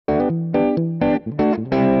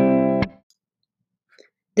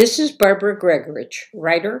This is Barbara Gregorich,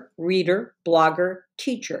 writer, reader, blogger,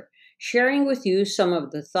 teacher, sharing with you some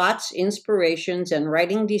of the thoughts, inspirations, and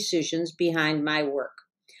writing decisions behind my work.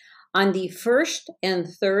 On the first and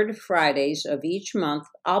third Fridays of each month,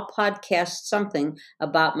 I'll podcast something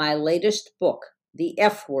about my latest book, The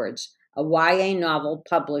F Words, a YA novel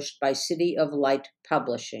published by City of Light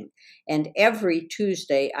Publishing. And every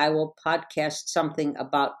Tuesday, I will podcast something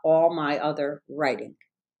about all my other writing.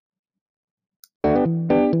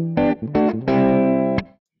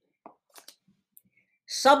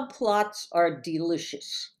 Subplots are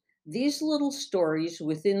delicious. These little stories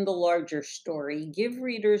within the larger story give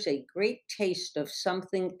readers a great taste of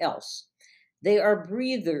something else. They are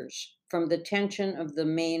breathers from the tension of the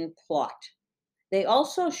main plot. They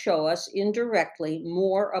also show us indirectly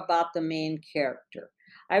more about the main character.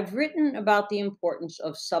 I've written about the importance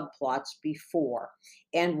of subplots before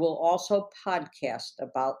and will also podcast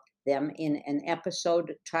about them in an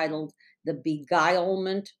episode titled The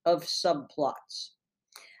Beguilement of Subplots.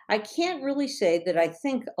 I can't really say that I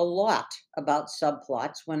think a lot about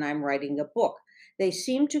subplots when I'm writing a book. They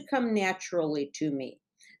seem to come naturally to me.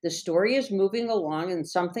 The story is moving along and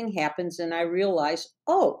something happens, and I realize,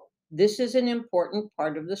 oh, this is an important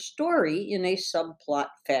part of the story in a subplot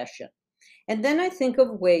fashion. And then I think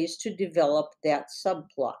of ways to develop that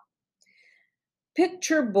subplot.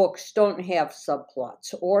 Picture books don't have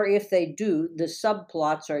subplots, or if they do, the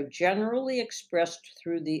subplots are generally expressed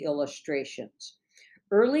through the illustrations.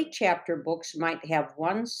 Early chapter books might have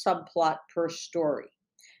one subplot per story.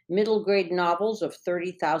 Middle grade novels of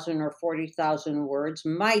 30,000 or 40,000 words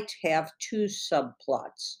might have two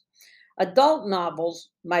subplots. Adult novels,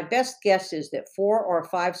 my best guess is that 4 or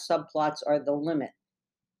 5 subplots are the limit.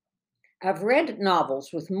 I've read novels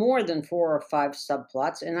with more than 4 or 5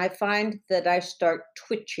 subplots, and I find that I start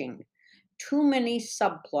twitching. Too many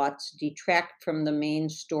subplots detract from the main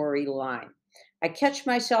storyline. I catch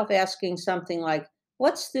myself asking something like,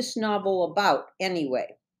 what's this novel about anyway?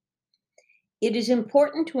 It is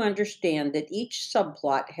important to understand that each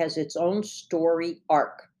subplot has its own story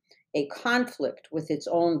arc, a conflict with its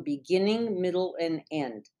own beginning, middle, and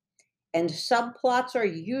end. And subplots are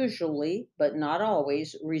usually, but not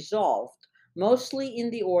always, resolved, mostly in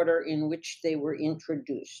the order in which they were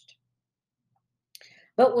introduced.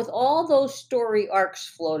 But with all those story arcs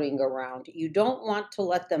floating around, you don't want to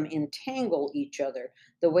let them entangle each other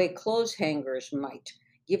the way clothes hangers might,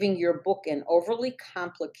 giving your book an overly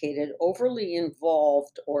complicated, overly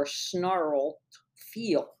involved, or snarled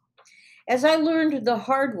feel. As I learned the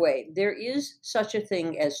hard way, there is such a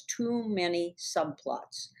thing as too many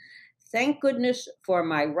subplots. Thank goodness for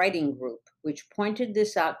my writing group, which pointed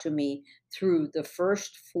this out to me through the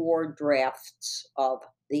first 4 drafts of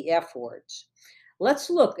the F Words.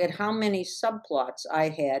 Let's look at how many subplots I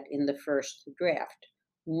had in the first draft.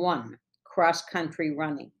 1. Cross country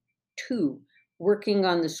running. 2. Working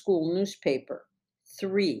on the school newspaper.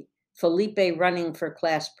 3. Felipe running for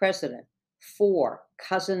class president. 4.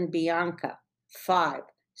 Cousin Bianca. 5.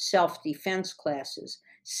 Self defense classes.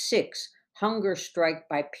 6. Hunger strike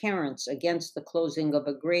by parents against the closing of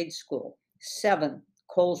a grade school. 7.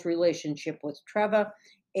 Cole's relationship with Trevor.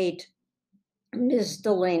 8. Ms.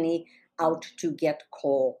 Delaney out to get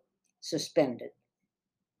Cole suspended.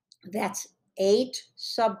 That's 8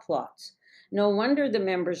 subplots. No wonder the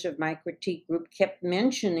members of my critique group kept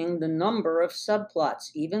mentioning the number of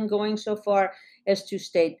subplots, even going so far as to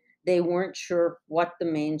state they weren't sure what the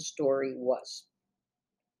main story was.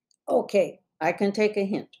 Okay, I can take a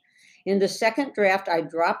hint. In the second draft, I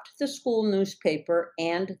dropped the school newspaper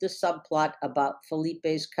and the subplot about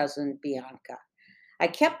Felipe's cousin Bianca. I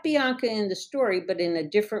kept Bianca in the story, but in a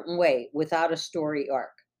different way, without a story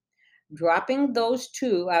arc. Dropping those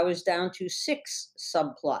 2, I was down to 6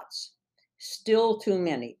 subplots. Still too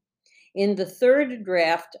many. In the third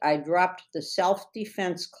draft, I dropped the self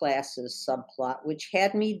defense classes subplot, which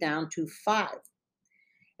had me down to 5.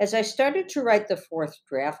 As I started to write the fourth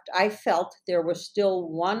draft, I felt there was still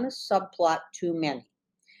one subplot too many.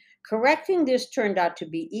 Correcting this turned out to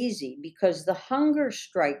be easy because the hunger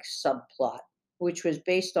strike subplot, which was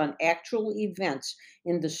based on actual events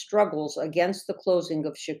in the struggles against the closing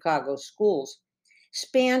of Chicago schools,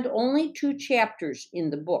 spanned only 2 chapters in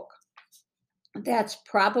the book. That's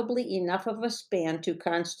probably enough of a span to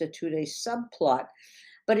constitute a subplot,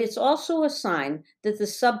 but it's also a sign that the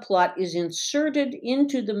subplot is inserted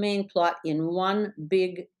into the main plot in one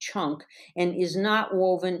big chunk and is not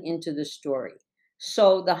woven into the story.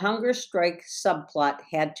 So the hunger strike subplot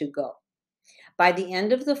had to go. By the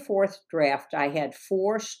end of the fourth draft, I had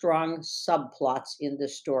four strong subplots in the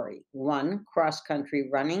story. One, cross country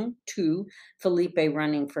running. Two, Felipe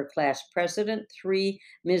running for class president. Three,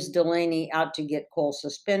 Ms. Delaney out to get Cole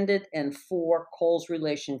suspended. And four, Cole's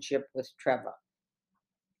relationship with Trevor.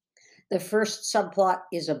 The first subplot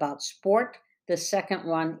is about sport. The second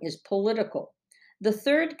one is political. The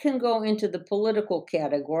third can go into the political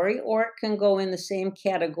category, or it can go in the same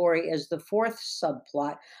category as the fourth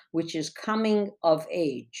subplot, which is coming of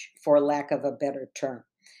age, for lack of a better term.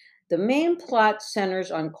 The main plot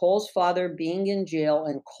centers on Cole's father being in jail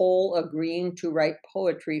and Cole agreeing to write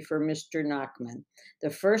poetry for Mr. Nachman.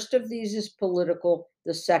 The first of these is political,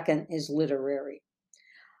 the second is literary.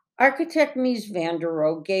 Architect Mies van der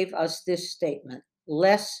Rohe gave us this statement: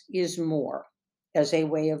 less is more, as a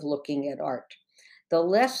way of looking at art. The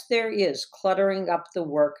less there is cluttering up the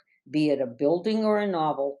work, be it a building or a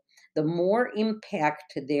novel, the more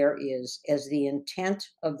impact there is as the intent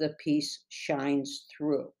of the piece shines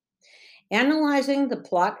through. Analyzing the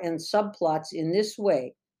plot and subplots in this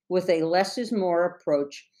way, with a less is more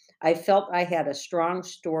approach, I felt I had a strong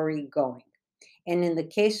story going. And in the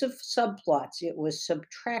case of subplots, it was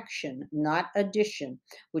subtraction, not addition,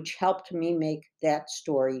 which helped me make that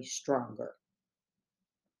story stronger.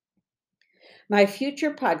 My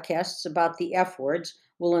future podcasts about the F words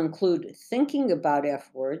will include thinking about F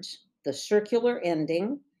words, the circular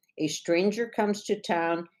ending, a stranger comes to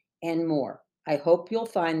town, and more. I hope you'll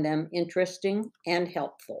find them interesting and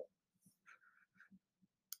helpful.